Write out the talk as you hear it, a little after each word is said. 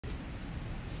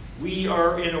We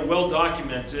are in a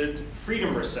well-documented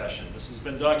freedom recession. This has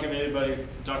been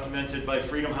documented by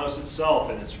Freedom House itself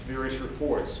in its various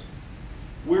reports.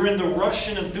 We're in the rush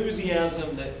and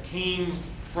enthusiasm that came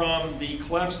from the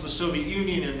collapse of the Soviet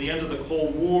Union and the end of the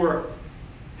Cold War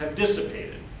have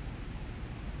dissipated.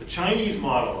 The Chinese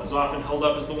model is often held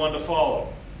up as the one to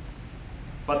follow.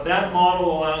 But that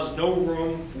model allows no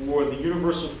room for the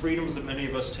universal freedoms that many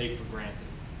of us take for granted.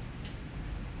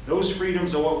 Those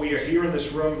freedoms are what we are here in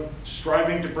this room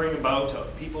striving to bring about to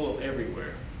people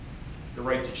everywhere. The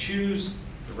right to choose,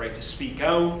 the right to speak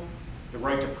out, the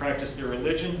right to practice their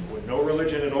religion, or no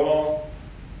religion at all,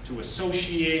 to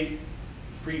associate,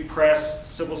 free press,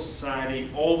 civil society,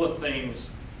 all the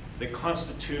things that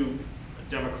constitute a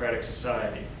democratic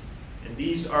society. And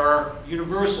these are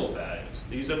universal values.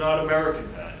 These are not American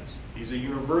values. These are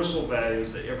universal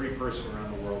values that every person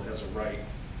around the world has a right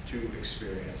to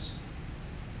experience.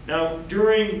 Now,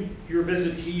 during your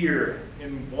visit here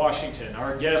in Washington,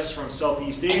 our guests from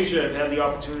Southeast Asia have had the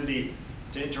opportunity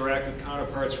to interact with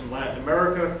counterparts from Latin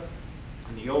America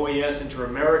and the OAS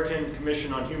Inter-American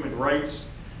Commission on Human Rights,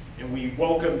 and we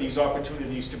welcome these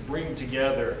opportunities to bring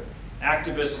together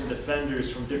activists and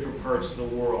defenders from different parts of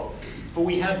the world. For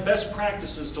we have best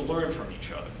practices to learn from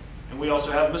each other, and we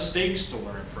also have mistakes to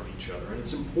learn from each other, and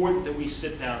it's important that we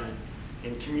sit down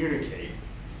and communicate.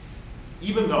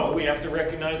 Even though we have to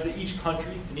recognize that each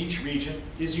country and each region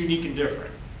is unique and different.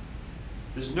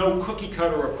 There's no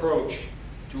cookie-cutter approach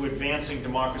to advancing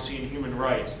democracy and human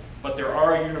rights, but there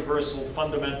are universal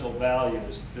fundamental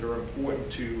values that are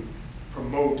important to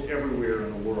promote everywhere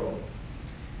in the world.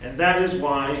 And that is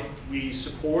why we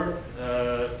support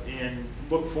and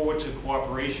look forward to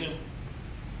cooperation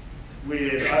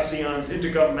with ASEAN's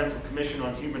Intergovernmental Commission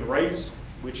on Human Rights,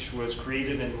 which was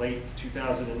created in late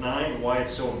 2009, and why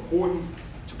it's so important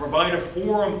to provide a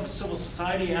forum for civil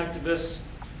society activists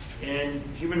and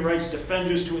human rights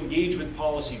defenders to engage with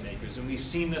policymakers. And we've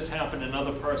seen this happen in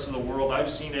other parts of the world. I've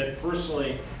seen it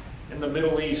personally in the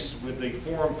Middle East with the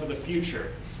Forum for the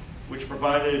Future, which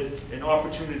provided an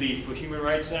opportunity for human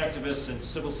rights activists and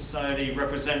civil society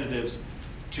representatives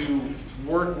to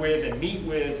work with and meet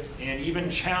with and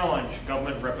even challenge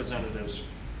government representatives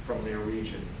from their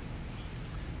region.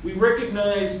 We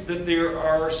recognize that there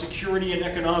are security and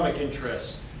economic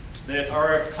interests that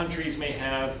our countries may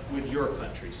have with your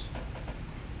countries.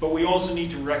 But we also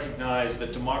need to recognize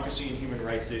that democracy and human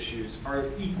rights issues are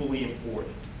equally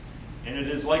important. And it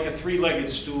is like a three-legged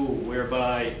stool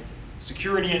whereby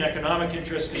security and economic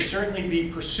interests can certainly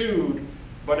be pursued,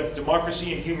 but if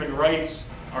democracy and human rights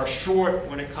are short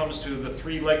when it comes to the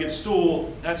three-legged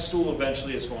stool, that stool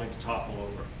eventually is going to topple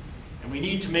over. And we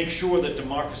need to make sure that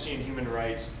democracy and human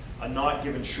rights are not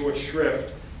given short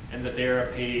shrift and that they are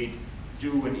paid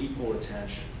due and equal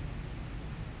attention.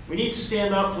 We need to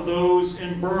stand up for those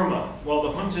in Burma while the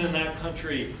junta in that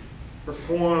country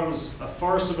performs a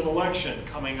farce of an election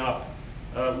coming up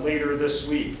later this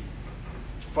week,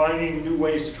 finding new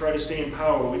ways to try to stay in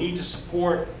power. We need to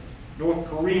support North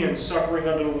Koreans suffering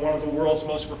under one of the world's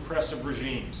most repressive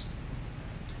regimes.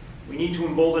 We need to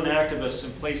embolden activists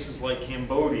in places like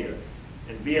Cambodia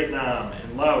and Vietnam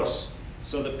and Laos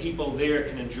so that people there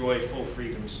can enjoy full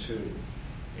freedoms too.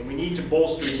 And we need to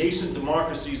bolster nascent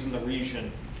democracies in the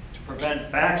region to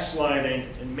prevent backsliding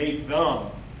and make them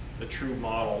the true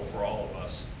model for all of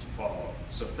us to follow.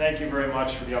 So thank you very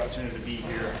much for the opportunity to be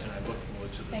here, and I look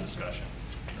forward to the discussion.